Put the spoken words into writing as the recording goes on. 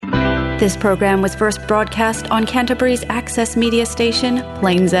This program was first broadcast on Canterbury's access media station,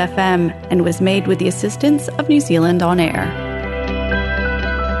 Plains FM, and was made with the assistance of New Zealand On Air.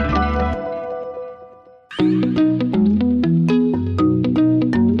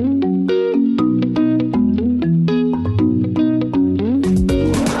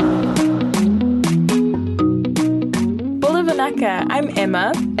 I'm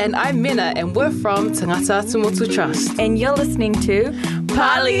Emma. And I'm Minna, and we're from Tangata Tumotu Trust. And you're listening to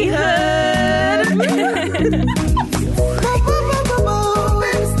Polyhood!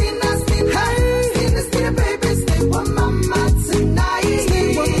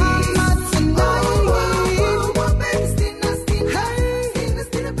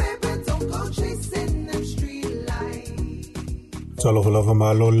 Talofa lava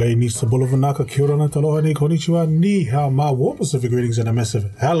malo le ni sabulova naka kia ora na taloha ni konnichiwa ni hao ma war Pacific greetings and a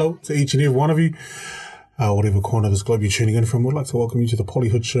massive hello to each and every one of you. Whatever corner of this globe you're tuning in from, would like to welcome you to the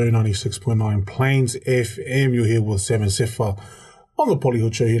Polyhood Show, 96.9 Plains FM. You're here with Sam and Sefa on the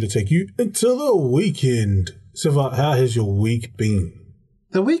Polyhood Show, here to take you into the weekend. Sefa, how has your week been?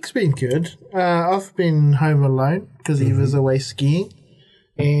 The week's been good. I've been home alone because Eva's away skiing,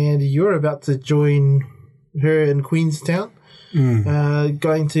 and you're about to join her in Queenstown.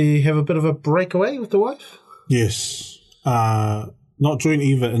 Going to have a bit of a breakaway with the wife? Yes. Not join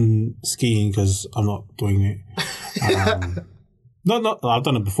Eva in skiing because I'm not doing it. I've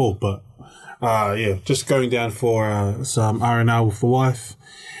done it before, but yeah, just going down for some R&R with the wife.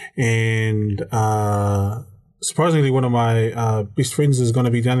 And surprisingly, one of my best friends is going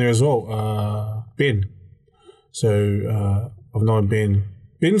to be down there as well, Ben. So I've known Ben.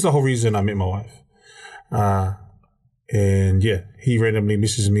 Ben's the whole reason I met my wife. And yeah, he randomly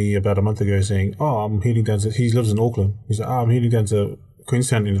messaged me about a month ago saying, I'm heading down to, he lives in Auckland. He's like, I'm heading down to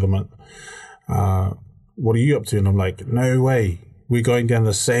Queenstown at the end of the month. What are you up to? And I'm like, no way. We're going down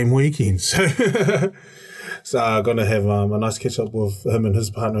the same weekend. So I'm going to have a nice catch up with him and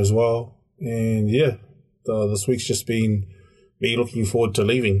his partner as well. And yeah, this week's just been me looking forward to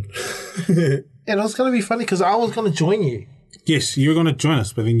leaving. And it was going to be funny because I was going to join you. Yes, you were going to join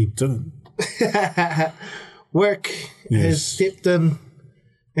us, but then you didn't. Work has stepped in,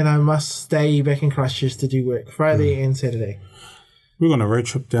 and I must stay back in Christchurch to do work Friday and Saturday. We're going to road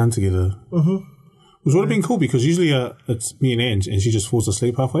trip down together. Which would have been cool because usually it's me and Ange, and she just falls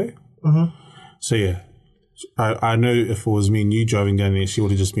asleep halfway. So yeah, I know if it was me and you driving down there, she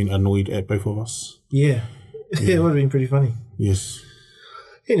would have just been annoyed at both of us. Yeah. It would have been pretty funny. Yes.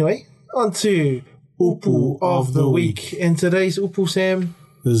 Anyway, on to Upu of the Week. And today's Upu, Sam,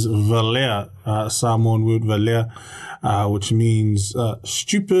 is valea, Samoan word valea, which means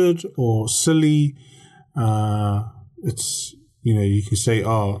stupid or silly. It's, you can say, you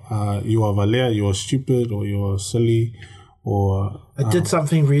are valea, you are stupid, or you are silly, or... I did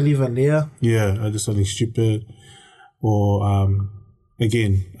something really valea. Yeah, I did something stupid. Or,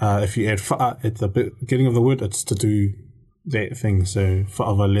 again, if you add fa'a at the beginning of the word, it's to do that thing. So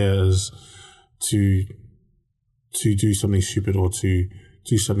fa'a valea is to do something stupid or to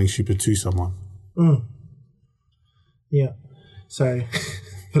do something stupid to someone. Yeah. So,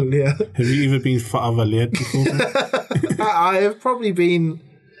 valea. Have you ever been fa'a valea before? I have probably been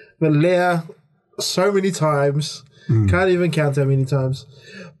valea so many times. Can't even count how many times.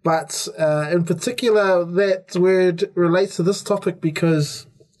 But in particular, that word relates to this topic because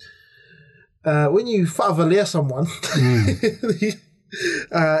when you fa'a valea someone,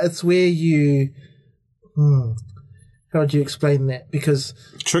 it's where you... How would you explain that? Because...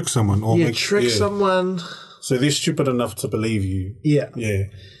 Trick someone. Or trick someone. So they're stupid enough to believe you. Yeah. Yeah.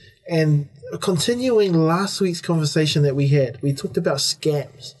 And continuing last week's conversation that we had, we talked about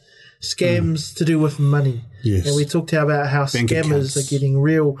scams. Scams to do with money. Yes. And we talked about how Bank scammers accounts are getting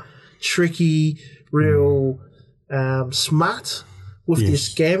real tricky, real smart with their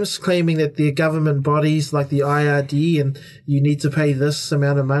scams, claiming that they're government bodies like the IRD and you need to pay this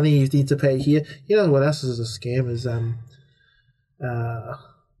amount of money, you need to pay here. You know what else is a scam is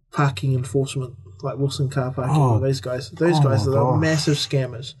parking enforcement, like Wilson Car Parking, those guys. Those guys are the massive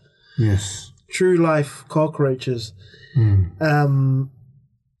scammers. Yes. True life cockroaches.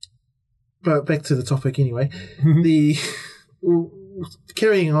 But back to the topic anyway.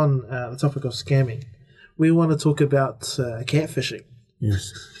 Carrying on the topic of scamming, we want to talk about catfishing.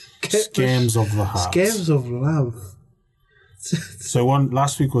 Yes. Scams of the heart. Scams of love. So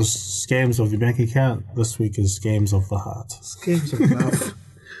last week was scams of your bank account. This week is scams of the heart. Scams of love.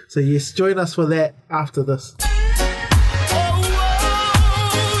 So yes, join us for that after this.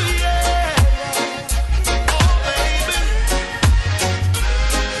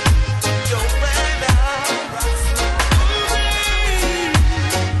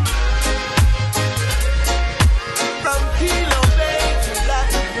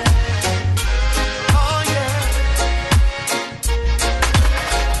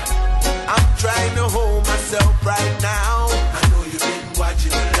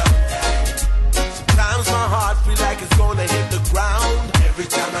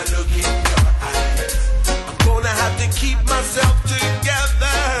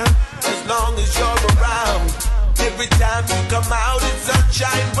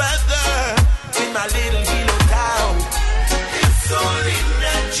 sunshine weather in my little hilo town. It's only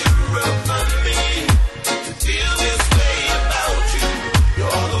natural for me to feel this way about you. You're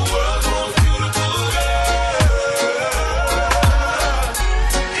the world's most beautiful girl.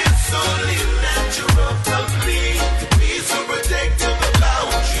 It's only natural for me to be so protective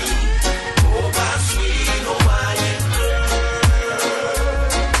about you. Oh, my sweet Hawaiian girl.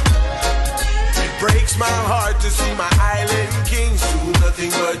 It breaks my heart to see my island kings do nothing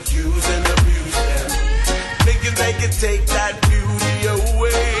but use and abuse them, thinking they can take that beauty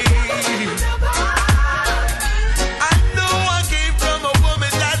away. I know I came from a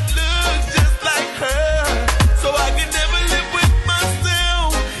woman that looks just like her, so I can never live with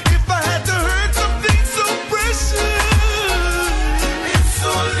myself if I had to hurt something so precious. It's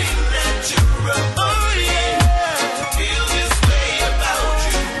only natural, oh yeah, to feel this way about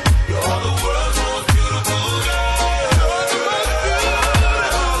you. You're the world's most beautiful girl.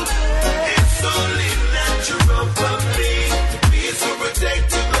 It's only natural for me to be so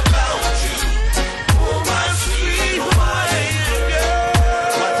protective about you. Oh, my sweet Hawaiian girl.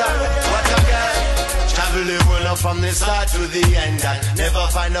 What a girl. Travel the world up from the start to the end and never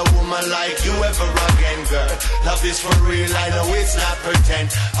find a woman like you ever again, girl. Love is for real, I know it's not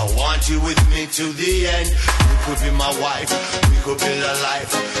pretend. I want you with me to the end. You could be my wife, we could build a life.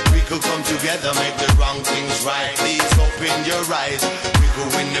 We could come together, make the wrong things right. Please open your eyes, we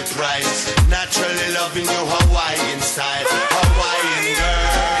could win the prize. Naturally loving your Hawaiian style, Hawaiian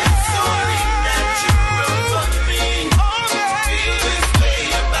girl. It's only natural for me to feel this way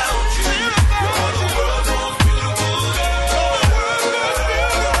about you. You're the world's most beautiful girl.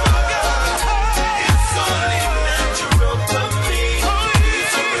 It's only natural for me to be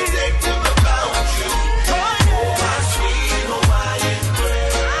so protective about you. Oh, my sweet Hawaiian girl.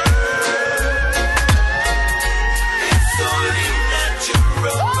 It's only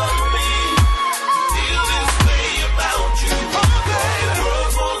natural for me to feel this way about you. You're the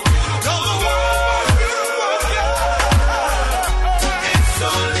world's most beautiful girl. It's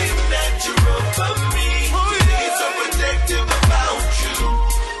only natural for me to be so protective about you.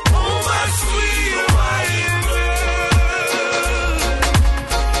 Oh, my sweet Hawaiian girl.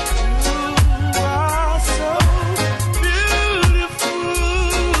 You are so beautiful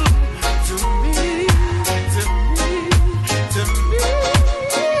to me, to me, to me.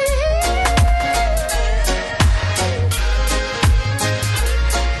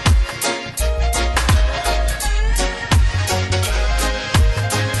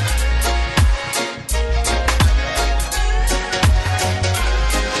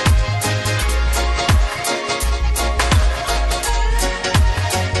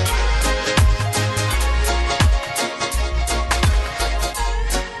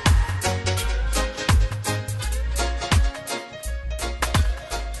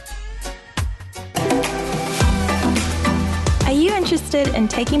 Are you interested in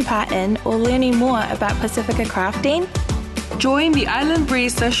taking part in or learning more about Pasifika crafting? Join the Island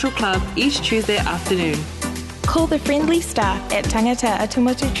Breeze Social Club each Tuesday afternoon. Call the friendly staff at Tangata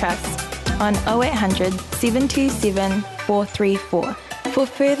Atumotu Trust on 0800 727 434 for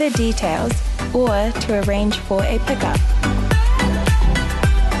further details or to arrange for a pickup.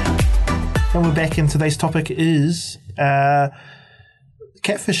 And we're back, and today's topic is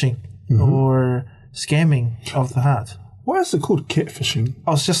catfishing or scamming of the heart. Why is it called catfishing?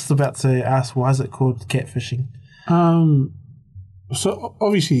 I was just about to ask, why is it called catfishing? So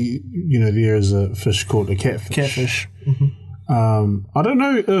obviously, you know, there is a fish called a catfish. Catfish. I don't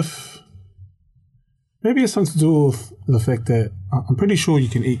know if maybe it's something to do with the fact that I'm pretty sure you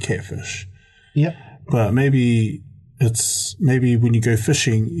can eat catfish. Yep. But maybe when you go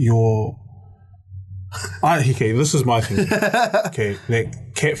fishing, okay, this is my thing. Okay,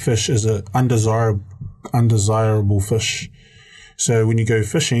 like catfish is an undesirable fish. So when you go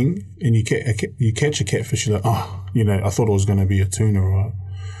fishing and you catch a catfish, you're like, oh, you know, I thought it was going to be a tuna, or I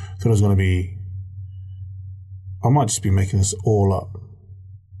thought it was going to be. I might just be making this all up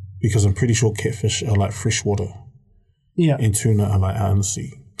because I'm pretty sure catfish are like freshwater. Yeah. And tuna are like out in the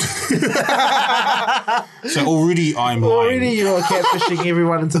sea. So already I'm lying. Already you're catfishing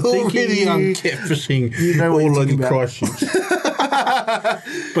everyone into thinking Already I'm catfishing you know what all you're in talking Christchurch.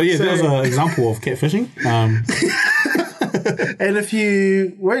 But yeah, that was an example of catfishing. And if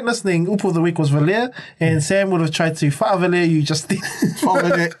you weren't listening, Upo of the Week was Valea, and Sam would have tried to Valea you just did.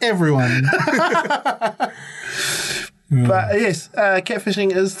 Valea everyone. But yes,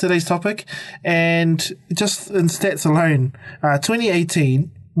 catfishing is today's topic. And just in stats alone,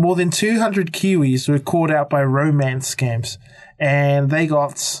 2018, more than 200 Kiwis were caught out by romance scams. And they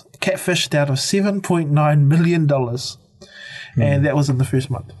got catfished out of $7.9 million. and that was in the first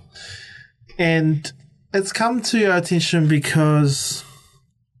month. And it's come to our attention because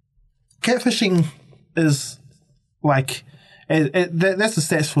catfishing is like, that's the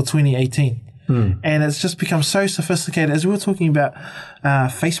stats for 2018. And it's just become so sophisticated. As we were talking about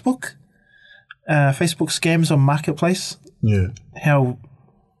Facebook scams on Marketplace. Yeah. How,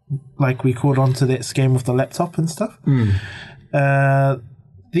 like, we caught on to that scam with the laptop and stuff.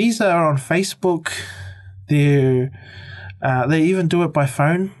 These are on Facebook. They even do it by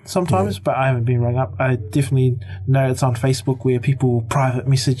phone sometimes, but I haven't been rung up. I definitely know it's on Facebook where people private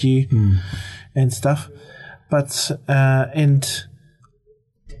message you and stuff. But, and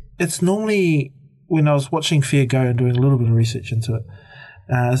it's normally, when I was watching Fair Go and doing a little bit of research into it,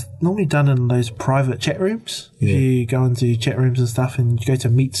 it's normally done in those private chat rooms. If you go into chat rooms and stuff and you go to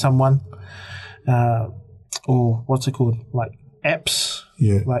meet someone, or what's it called? Like apps.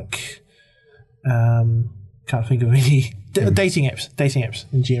 Yeah. Like, can't think of any. Dating apps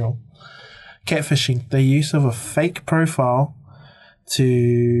in general. Catfishing, the use of a fake profile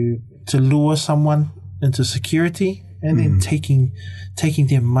to lure someone into security and then taking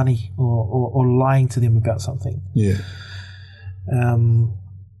their money or lying to them about something. Yeah.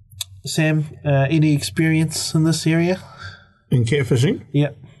 Sam, any experience in this area? In catfishing?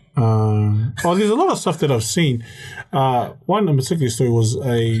 Yeah. There's a lot of stuff that I've seen. One in particular story was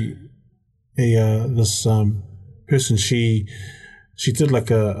this person. She did like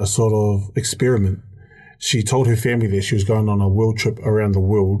a sort of experiment. She told her family that she was going on a world trip around the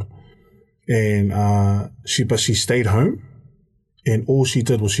world, and she stayed home, and all she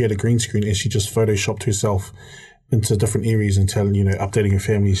did was she had a green screen and she just photoshopped herself into different areas and updating her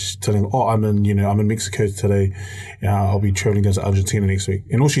family, telling, I'm in Mexico today. I'll be traveling down to Argentina next week.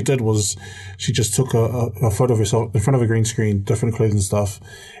 And all she did was she just took a photo of herself in front of a green screen, different clothes and stuff.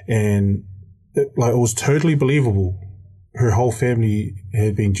 And it was totally believable. Her whole family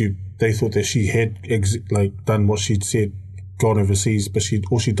had been duped. They thought that she had done what she'd said, gone overseas, but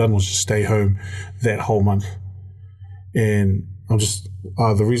all she'd done was just stay home that whole month. And I'm just,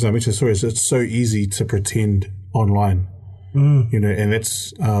 the reason I mention the story is it's so easy to pretend online, and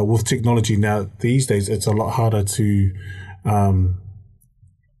that's with technology now these days. It's a lot harder to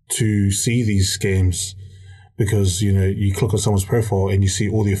see these scams because you click on someone's profile and you see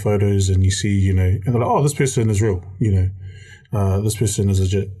all their photos and you see and they're like, this person is real, this person is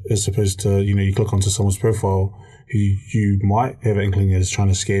legit, as opposed to you click onto someone's profile who you might have an inkling is trying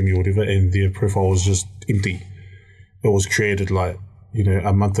to scam you or whatever, and their profile was just empty. It was created a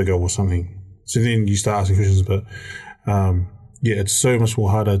month ago or something. So then you start asking questions, but it's so much more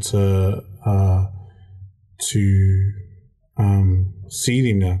harder to see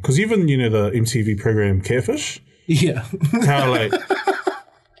them now. Because even the MTV program Catfish,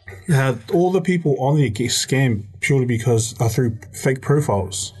 how all the people on there get scammed purely because through fake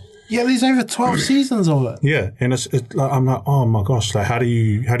profiles. Yeah, there's over 12 seasons of it. Yeah, and it's I'm like, oh my gosh, how do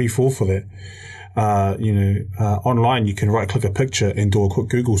you fall for that? Online you can right click a picture and do a quick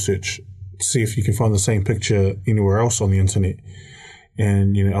Google search. See if you can find the same picture anywhere else on the internet.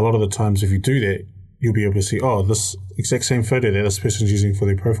 And, a lot of the times if you do that, you'll be able to see, this exact same photo that this person's using for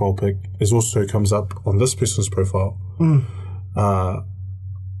their profile pic also comes up on this person's profile.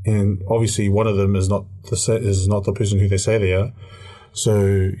 And obviously one of them is not the person who they say they are.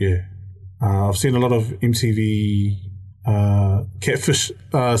 So, yeah. I've seen a lot of MTV Catfish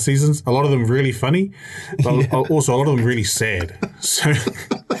seasons. A lot of them really funny, but also a lot of them really sad. So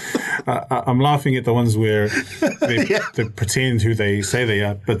I'm laughing at the ones where they pretend who they say they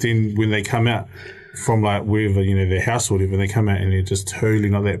are, but then when they come out from wherever, their house or whatever, they come out and they're just totally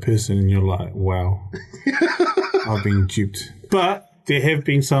not that person, and you're like, wow, I've been duped. But there have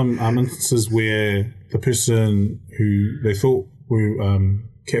been some instances where the person who they thought were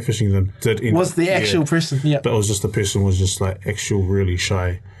catfishing them did end was up, the actual person, but it was just the person was just actual really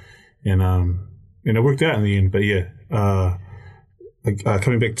shy, and it worked out in the end. But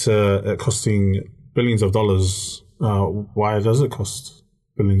coming back to it costing billions of dollars, why does it cost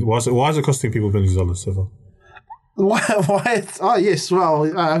billions? Why is it costing people billions of dollars, Siva? Why? Oh yes,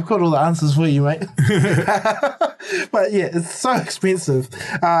 well I've got all the answers for you, mate. But it's so expensive.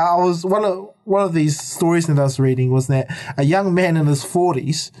 I was one of these stories that I was reading was that a young man in his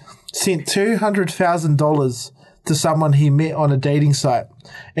 40s sent $200,000 to someone he met on a dating site,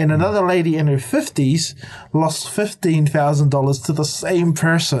 and another lady in her 50s lost $15,000 to the same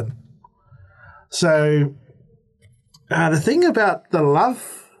person. So the thing about the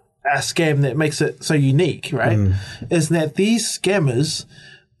love scam that makes it so unique, right, is that these scammers,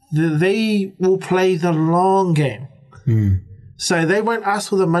 they will play the long game. So they won't ask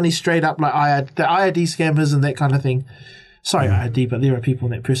for the money straight up like the IRD scammers and that kind of thing. Sorry, IID, but there are people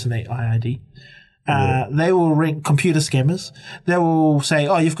that impersonate IID. They will ring computer scammers. They will say,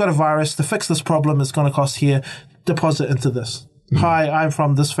 oh, you've got a virus. To fix this problem, it's going to cost here. Deposit into this. Hi, I'm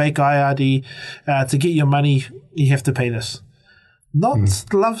from this fake IID. To get your money, you have to pay this. Not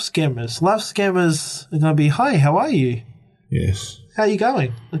love scammers. Love scammers are going to be, hi, how are you? Yes. How are you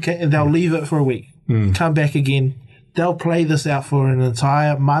going? Okay, and they'll leave it for a week. Come back again. They'll play this out for an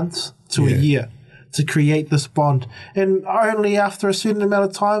entire month to a year to create this bond. And only after a certain amount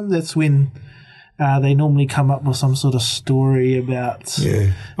of time, that's when they normally come up with some sort of story about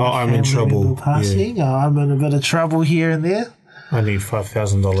I'm in trouble. Passing. Oh, I'm in a bit of trouble here and there. I need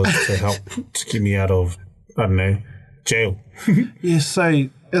 $5,000 to help to get me out of, I don't know, jail. So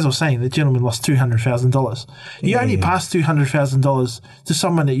as I was saying, the gentleman lost $200,000. You only passed $200,000 to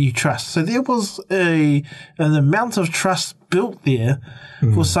someone that you trust. So there was an amount of trust built there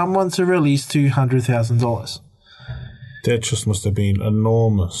for someone to release $200,000. That just must have been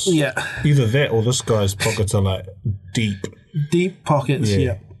enormous. Yeah. Either that or this guy's pockets are like deep. Deep pockets,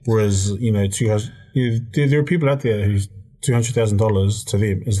 yeah. Whereas, there are people out there who's $200,000 to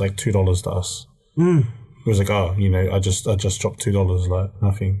them is like $2 to us. It was like, I just dropped $2, like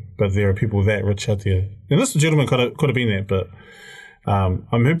nothing. But there are people that rich out there. And this gentleman could have been that, but I'm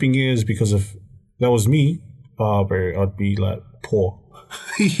hoping it is because if that was me, bro, I'd be like poor.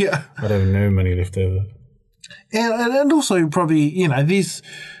 Yeah. I'd have no money left over. And also probably, these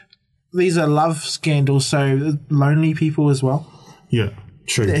are love scandals, so lonely people as well. Yeah,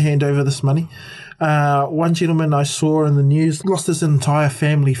 true. That hand over this money. One gentleman I saw in the news lost his entire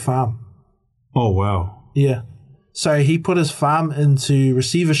family farm. Oh, wow. Yeah. So he put his farm into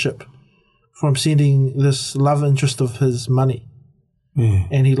receivership from sending this love interest of his money. Yeah.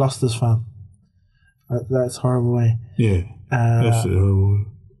 And he lost his farm. That's horrible, eh? Yeah. Absolutely horrible.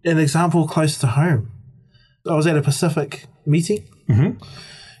 An example close to home. I was at a Pacific meeting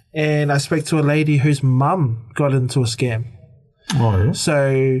and I spoke to a lady whose mum got into a scam. Oh, yeah?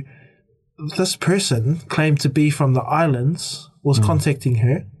 So this person claimed to be from the islands, was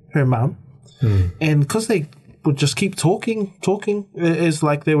contacting her mum. And because they would just keep talking as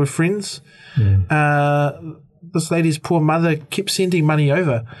like they were friends, this lady's poor mother kept sending money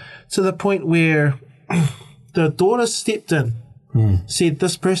over to the point where the daughter stepped in, said,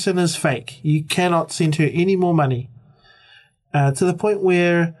 this person is fake. You cannot send her any more money. To the point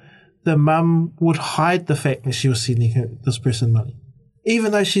where the mum would hide the fact that she was sending this person money.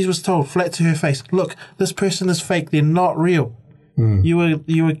 Even though she was told flat to her face, look, this person is fake. They're not real. You were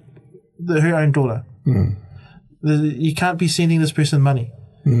her own daughter. You can't be sending this person money.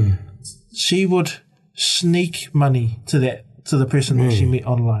 She would sneak money to the person that she met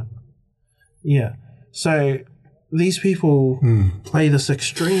online. Yeah. So these people play this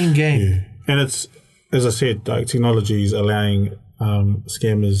extreme game. Yeah. And it's, as I said, like technology is allowing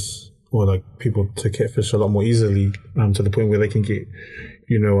scammers or like people to catfish a lot more easily to the point where they can get,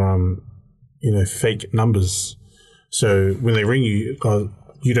 fake numbers. So when they ring you,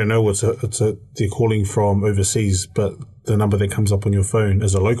 you don't know they're calling from overseas, but the number that comes up on your phone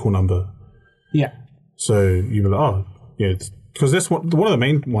is a local number. Yeah. So you're like, because that's one of the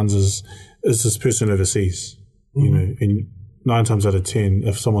main ones is this person overseas, and 9 times out of 10,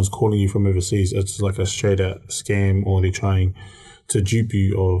 if someone's calling you from overseas, it's like a straight out scam or they're trying to dupe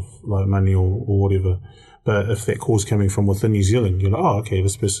you of like money or whatever. But if that call's coming from within New Zealand, you're like, okay,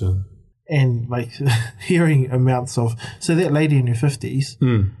 this person. And like hearing amounts of, so that lady in her 50s,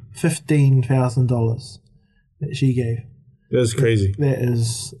 $15,000 that she gave. That's crazy. That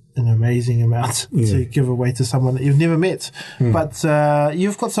is an amazing amount to give away to someone that you've never met. But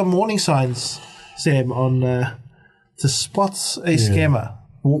you've got some warning signs, Sam, on to spot a scammer.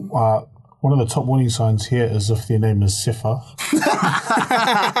 One of the top warning signs here is if their name is Sefa.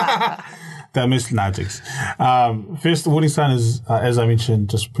 That missed magics. First, the warning sign is, as I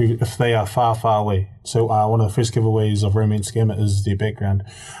mentioned, if they are far, far away. So one of the first giveaways of romance scammer is their background.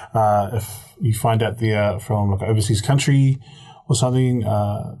 If you find out they're from like an overseas country or something,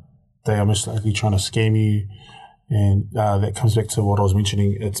 they are most likely trying to scam you. And that comes back to what I was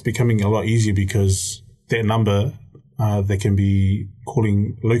mentioning. It's becoming a lot easier because that number, they can be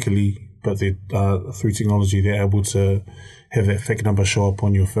calling locally, but through technology, they're able to have that fake number show up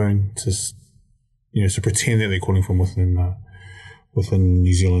on your phone to pretend that they're calling from within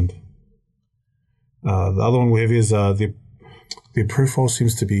New Zealand. The other one we have is their profile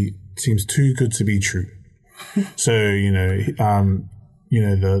seems too good to be true. So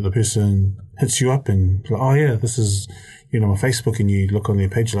the person hits you up and like, oh yeah, this is my Facebook, and you look on their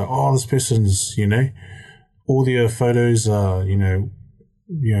page like, oh, this person's all their photos are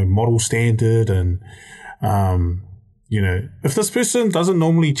model standard and if this person doesn't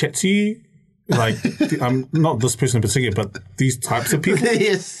normally chat to you, like, not this person in particular, but these types of people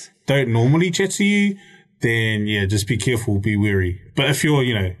Yes. don't normally chat to you, then yeah, just be careful, be wary. But if you're,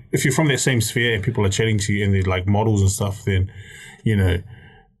 if you're from that same sphere and people are chatting to you and they're like models and stuff, then,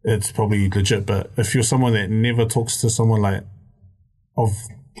 it's probably legit. But if you're someone that never talks to someone like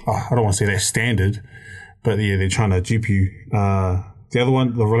I don't want to say that standard, but yeah, they're trying to dupe you. The other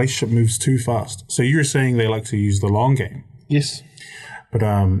one, the relationship moves too fast. So you were saying they like to use the long game. Yes. But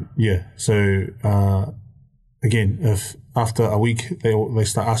yeah, so again, if after a week they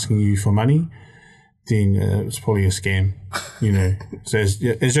start asking you for money, then it's probably a scam, So as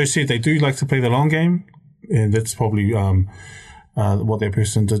Joe said, they do like to play the long game, and that's probably what that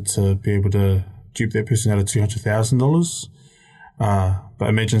person did to be able to dupe that person out of $200,000. But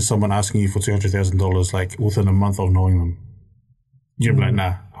imagine someone asking you for $200,000 like within a month of knowing them. You'd be like,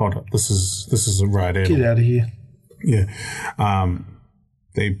 nah, hold up, this isn't right. Get out of here. Yeah.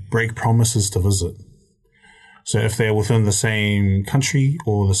 They break promises to visit. So if they're within the same country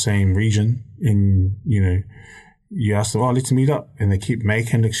or the same region and, you ask them, let's meet up, and they keep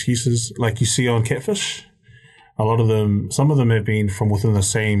making excuses like you see on Catfish. A lot of them, some of them have been from within the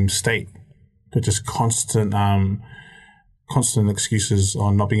same state, but just constant excuses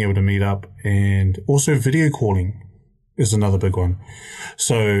on not being able to meet up, and also video calling is another big one.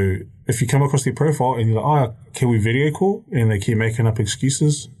 So if you come across their profile and you're like, can we video call? And they keep making up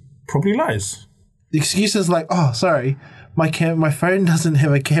excuses, probably lies. The excuse is like, sorry, my phone doesn't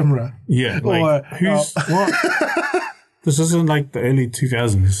have a camera. Yeah, like, what? This isn't like the early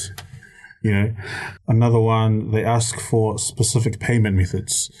 2000s, Another one, they ask for specific payment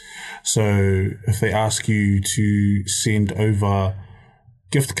methods. So if they ask you to send over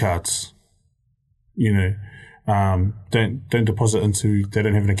gift cards, don't deposit into, they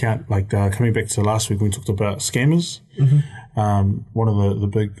don't have an account. Like coming back to last week when we talked about scammers, one of the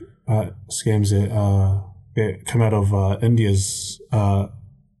big scams that come out of India's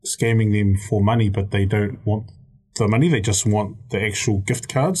scamming them for money, but they don't want the money, they just want the actual gift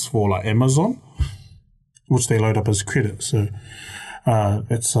cards for like Amazon, which they load up as credit. So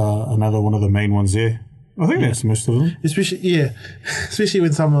that's another one of the main ones there. I think that's most of them. Especially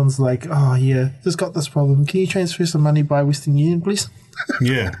when someone's like, just got this problem. Can you transfer some money by Western Union, please?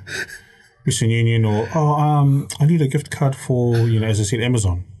 Yeah. Western Union, or I need a gift card for, as I said,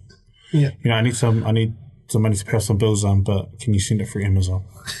 Amazon. Yeah. I need some money to pay off some bills, but can you send it through Amazon?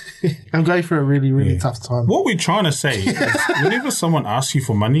 I'm going for a really, really tough time. What we're trying to say is whenever someone asks you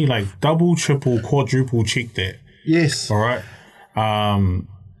for money, like double, triple, quadruple check that. Yes. All right.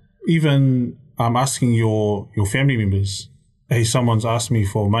 Even asking your family members, hey, someone's asked me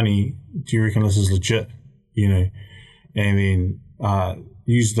for money, do you reckon this is legit? And then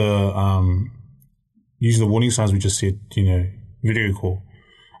use the warning signs we just said, video call.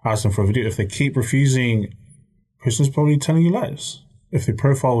 Ask them for a video. If they keep refusing, person's probably telling you lies. If their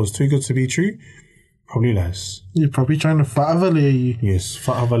profile is too good to be true, probably lies. You're probably trying to whaavale you. Yes,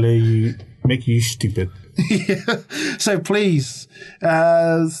 whaavale you, make you stupid. So please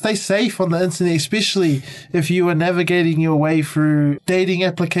stay safe on the internet, especially if you are navigating your way through dating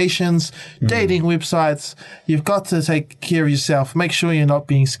applications, dating websites. You've got to take care of yourself. Make sure you're not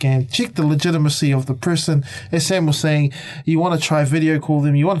being scammed. Check the legitimacy of the person. As Sam was saying, you want to try video call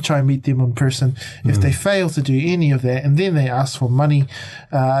them. You want to try and meet them in person. If they fail to do any of that and then they ask for money,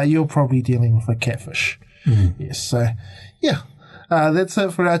 you're probably dealing with a catfish. Yes. So yeah. That's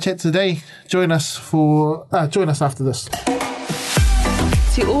it for our chat today. Join us after this.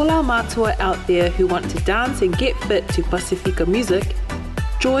 To all our matua out there who want to dance and get fit to Pasifika music,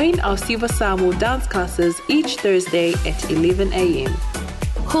 join our Siva Samoa dance classes each Thursday at 11 a.m.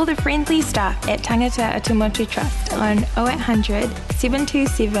 Call the friendly staff at Tangata Atumotu Trust on 0800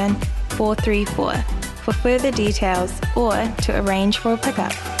 727 434 for further details or to arrange for a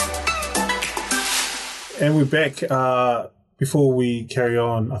pickup. And we're back. Before we carry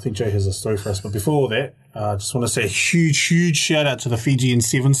on, I think Jay has a story for us, but before that, I just want to say a huge shout out to the Fijian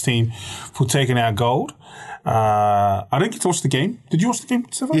Sevens team for taking our gold. I didn't get to watch the game. Did you watch the game,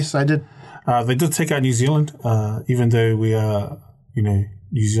 Siva? Yes, I did. They did take out New Zealand, even though we are,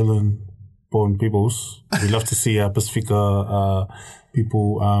 New Zealand-born peoples. We love to see Pasifika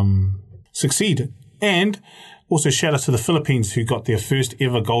people succeed. And also shout out to the Philippines who got their first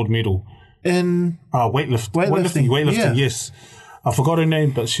ever gold medal. In weightlifting, yes. I forgot her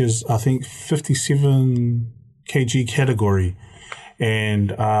name, but she was, I think, 57 kg category. And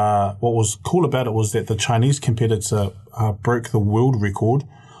what was cool about it was that the Chinese competitor broke the world record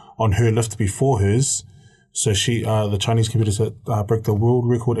on her lift before hers. So the Chinese competitor broke the world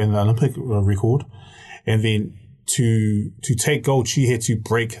record and the Olympic record. And then to take gold, she had to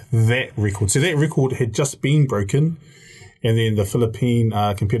break that record. So that record had just been broken, and then the Philippine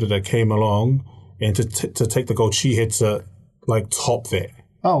competitor came along, and to take the gold, she had to like top that.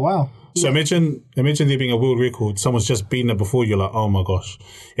 Oh, wow. So imagine there being a world record. Someone's just beaten it before. You're like, oh my gosh.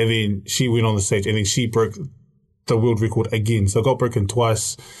 And then she went on the stage, and then she broke the world record again. So it got broken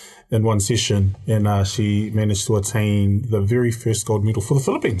twice in one session, and she managed to attain the very first gold medal for the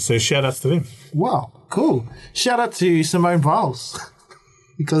Philippines. So shout outs to them. Wow, cool. Shout out to Simone Biles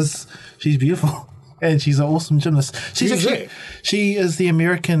because she's beautiful and she's an awesome gymnast. She is the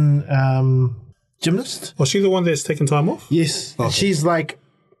American gymnast. Was she the one that's taken time off? Yes. Okay. She's like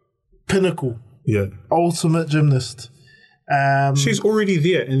pinnacle. Yeah. Ultimate gymnast. She's already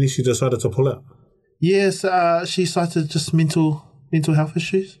there, and then she decided to pull out. Yes, she cited just mental health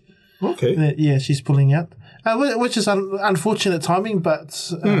issues. Okay. Yeah, she's pulling out, which is unfortunate timing, but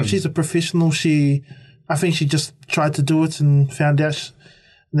she's a professional. I think she just tried to do it and found out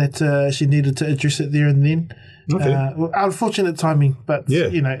that she needed to address it there and then. Okay. Unfortunate timing, but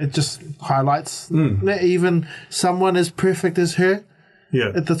it just highlights that even someone as perfect as her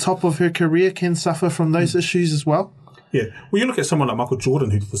at the top of her career can suffer from those issues as well. Yeah. Well, you look at someone like Michael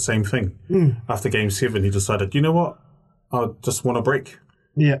Jordan who did the same thing. After Game 7, he decided, you know what? I just want a break.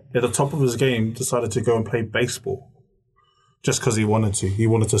 Yeah. At the top of his game, decided to go and play baseball just because he wanted to. He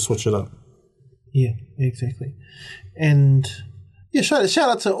wanted to switch it up. Yeah, exactly. And shout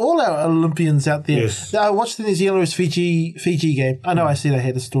out to all our Olympians out there. Yes. I watched the New Zealand Fiji game. I know I said I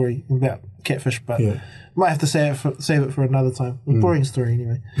had a story about catfish, but might have to save it for another time. A boring story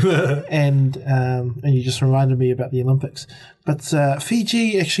anyway. And you just reminded me about the Olympics. But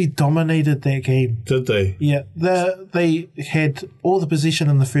Fiji actually dominated that game. Did they? Yeah. They had all the possession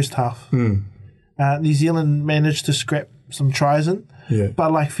in the first half. New Zealand managed to scrap some tries in. Yeah.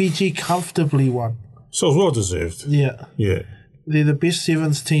 But like Fiji comfortably won. So it was well deserved. Yeah. Yeah. They're the best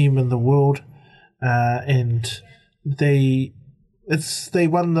sevens team in the world. And they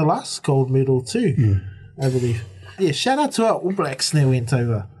won the last gold medal too, I believe. Yeah, shout out to our All Blacks that went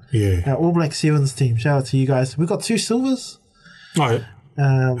over. Yeah. Our All Black Sevens team. Shout out to you guys. We've got 2 silvers. Oh,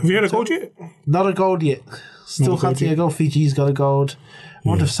 yeah. Have you had a gold yet? Not a gold yet. Still hunting a gold. Fiji's got a gold. I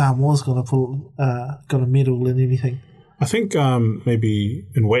wonder if Samoa's got a medal in anything. I think maybe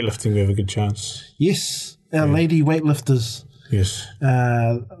in weightlifting we have a good chance. Yes. Our lady weightlifters. Yes.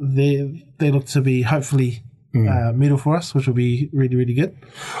 They look to be hopefully medal for us, which will be really, really good.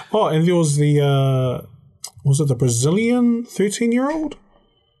 Oh, and there was the Brazilian 13-year-old?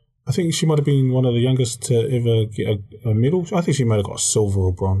 I think she might have been one of the youngest to ever get a medal. I think she might have got silver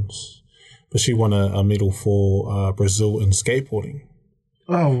or bronze. But she won a medal for Brazil in skateboarding.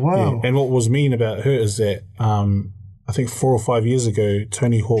 Oh, wow. Yeah. And what was mean about her is that I think 4 or 5 years ago,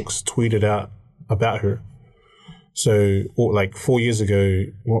 Tony Hawk's tweeted out about her. So, like 4 years ago,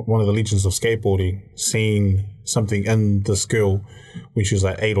 one of the legends of skateboarding seen something in this girl when she was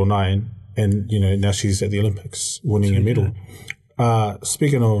like 8 or 9, and now she's at the Olympics winning a medal.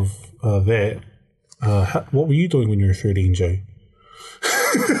 Speaking of that, what were you doing when you were 13, Joe?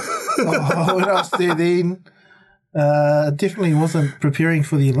 When I was 13, definitely wasn't preparing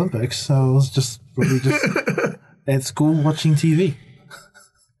for the Olympics, so I was probably just at school watching TV.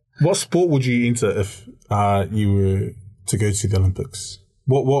 What sport would you enter if you were to go to the Olympics?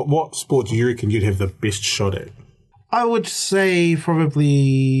 What sport do you reckon you'd have the best shot at? I would say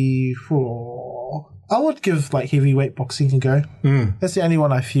probably I would give like heavyweight boxing a go. That's the only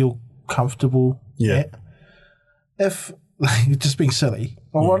one I feel comfortable at. If like just being silly,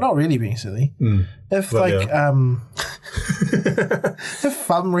 well, not really being silly. If if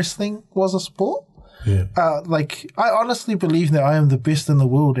thumb wrestling was a sport. Yeah. I honestly believe that I am the best in the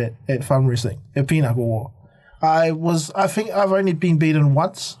world at thumb wrestling, at pinnacle war. I think I've only been beaten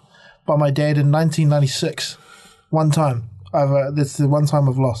once by my dad in 1996. One time. That's the one time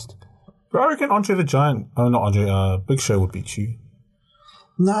I've lost. But I reckon Andre the Giant, not Andre, Big Show would beat you.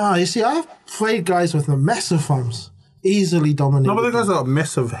 No, you see, I've played guys with massive thumbs, easily dominated. No, but the guys got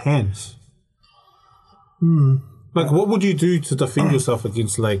massive hands. Like, what would you do to defend yourself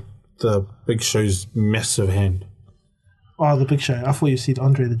against, like, the Big Show's massive hand? Oh, the Big Show. I thought you said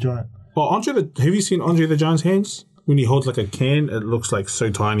Andre the Giant. Well, have you seen Andre the Giant's hands? When he holds like a can, it looks like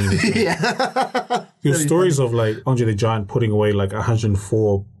so tiny. Yeah. There's stories of like Andre the Giant putting away like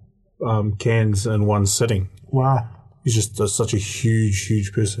 104 cans in one sitting. Wow. He's just such a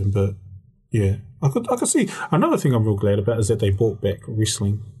huge person. But yeah, I could see. Another thing I'm real glad about is that they brought back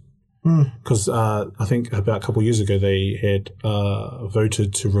wrestling. Because I think about a couple of years ago they had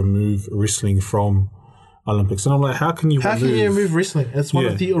voted to remove wrestling from Olympics. And I'm like, how can you remove wrestling? It's one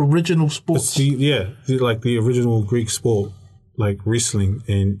of the original sports. The original Greek sport, like wrestling.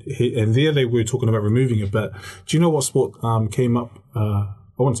 And there they were talking about removing it. But do you know what sport came up? I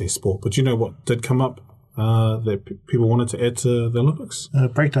wouldn't say sport, but do you know what did come up that people wanted to add to the Olympics?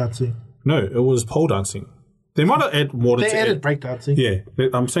 Breakdancing. No, it was pole dancing. They might have added breakdancing. Yeah,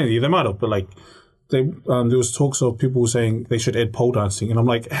 I'm saying they might have, but like there was talks of people saying they should add pole dancing, and I'm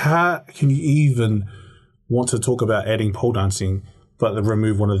like, how can you even want to talk about adding pole dancing, but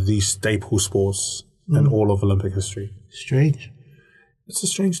remove one of these staple sports in all of Olympic history? Strange. It's a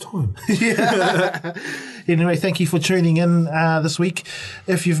strange time. Anyway, thank you for tuning in this week.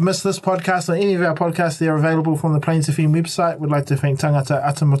 If you've missed this podcast or any of our podcasts, they're available from the Plains FM website. We'd like to thank Tangata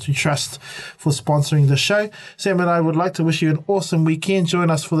Atamotu Trust for sponsoring the show. Sam and I would like to wish you an awesome weekend. Join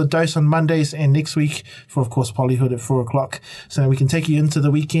us for the dose on Mondays and next week for, of course, Polyhood at 4 o'clock. So we can take you into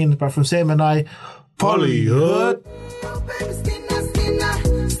the weekend. But from Sam and I, Polyhood.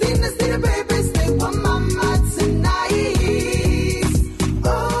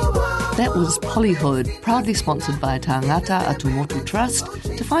 That was Polyhood, proudly sponsored by Tangata Atamotu Trust.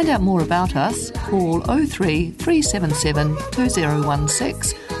 To find out more about us, call 03 377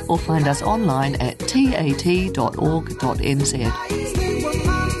 2016 or find us online at tat.org.nz.